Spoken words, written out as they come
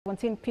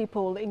17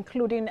 people,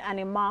 including an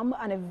imam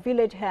and a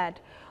village head,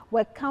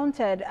 were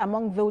counted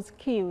among those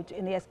killed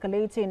in the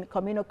escalating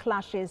communal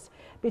clashes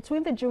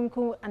between the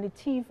Jukun and the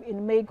Tiv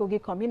in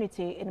Maigoge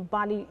community in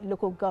Bali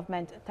local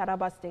government,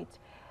 Taraba State.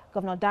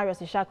 Governor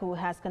Darius Ishaku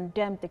has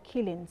condemned the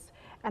killings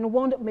and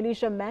warned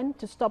militiamen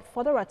to stop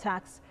further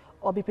attacks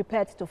or be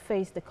prepared to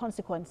face the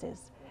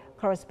consequences.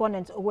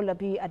 Correspondent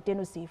Owolabi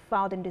Adenusi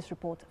filed in this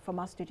report from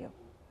our studio.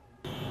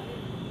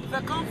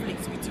 The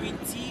conflict between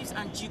Tivs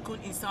and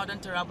Jukun in southern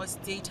Taraba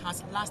State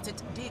has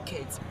lasted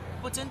decades,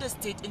 putting the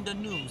state in the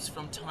news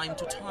from time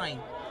to time.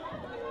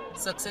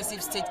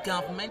 Successive state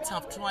governments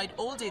have tried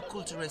all they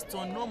could to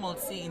restore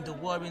normalcy in the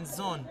warring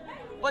zone,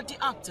 but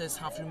the actors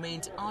have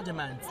remained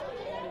adamant.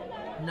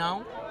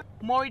 Now,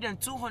 more than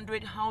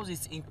 200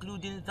 houses,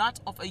 including that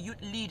of a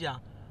youth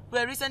leader,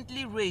 were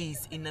recently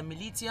razed in a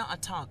militia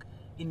attack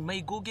in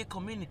Maigoge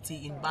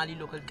community in Bali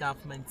local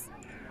government.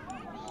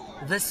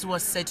 This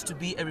was said to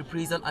be a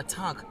reprisal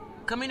attack,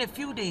 coming a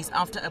few days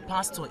after a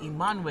pastor,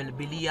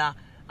 Militia,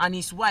 and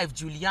his wife,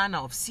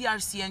 Juliana, of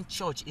CRCN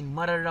Church in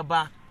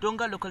Mararaba,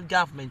 Donga local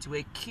government,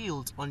 were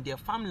killed on their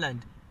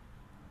farmland.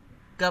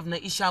 Governor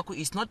Ishaku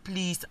is not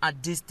pleased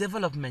at these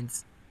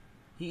developments.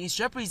 He is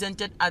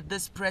represented at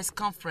this press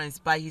conference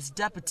by his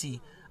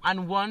deputy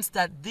and warns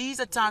that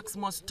these attacks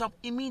must stop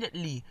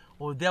immediately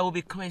or there will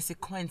be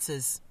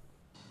consequences.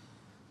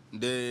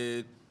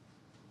 The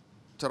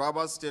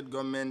Taraba State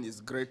government is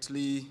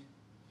greatly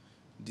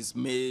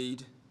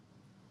dismayed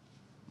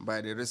by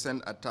the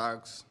recent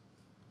attacks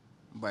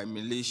by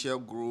militia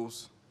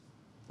groups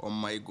on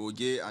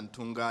Maigoge and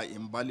Tunga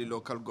in Bali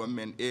local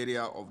government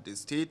area of the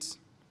state,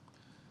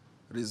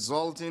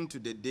 resulting to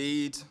the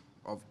death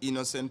of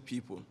innocent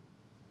people.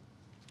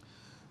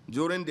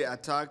 During the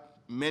attack,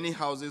 many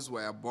houses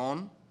were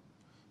burned,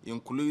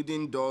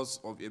 including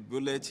those of a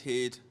village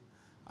head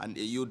and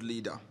a youth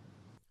leader.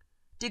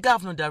 The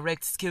governor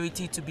directs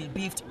security to be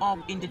beefed up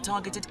in the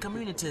targeted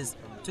communities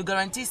to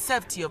guarantee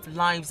safety of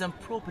lives and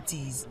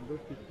properties.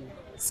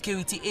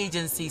 Security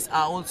agencies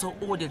are also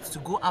ordered to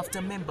go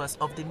after members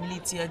of the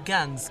Militia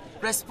gangs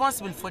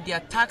responsible for the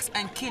attacks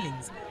and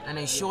killings and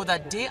ensure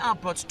that they are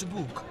brought to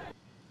book.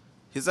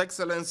 His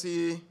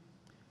Excellency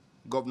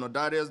Governor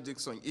Darius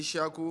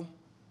Ishaku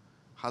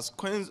has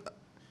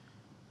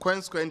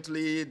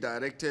consequently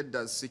directed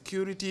that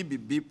security be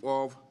beefed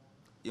up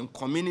in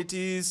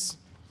communities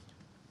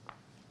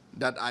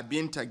that are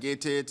being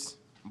targeted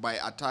by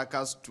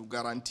attackers to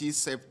guarantee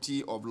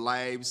safety of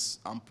lives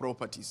and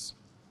properties.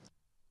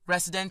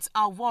 Residents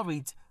are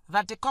worried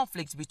that the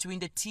conflict between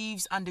the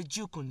Tivs and the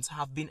Jukuns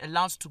have been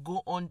allowed to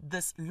go on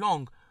this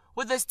long,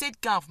 with the state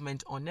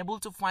government unable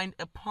to find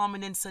a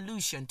permanent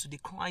solution to the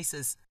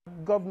crisis.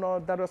 Governor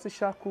Darius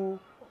Ishaku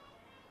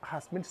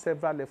has made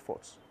several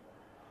efforts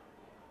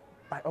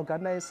by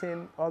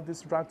organizing all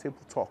this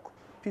roundtable talk,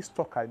 peace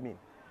talk I mean.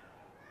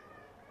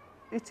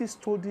 It is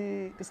to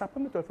the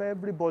disappointment of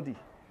everybody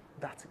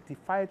that the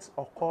fights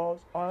occur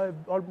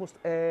almost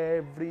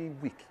every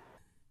week.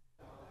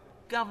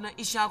 Governor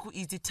Ishaku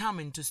is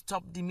determined to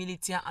stop the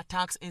militia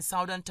attacks in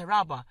southern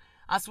Taraba,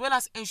 as well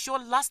as ensure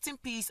lasting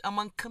peace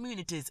among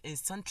communities in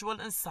central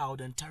and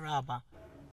southern Taraba.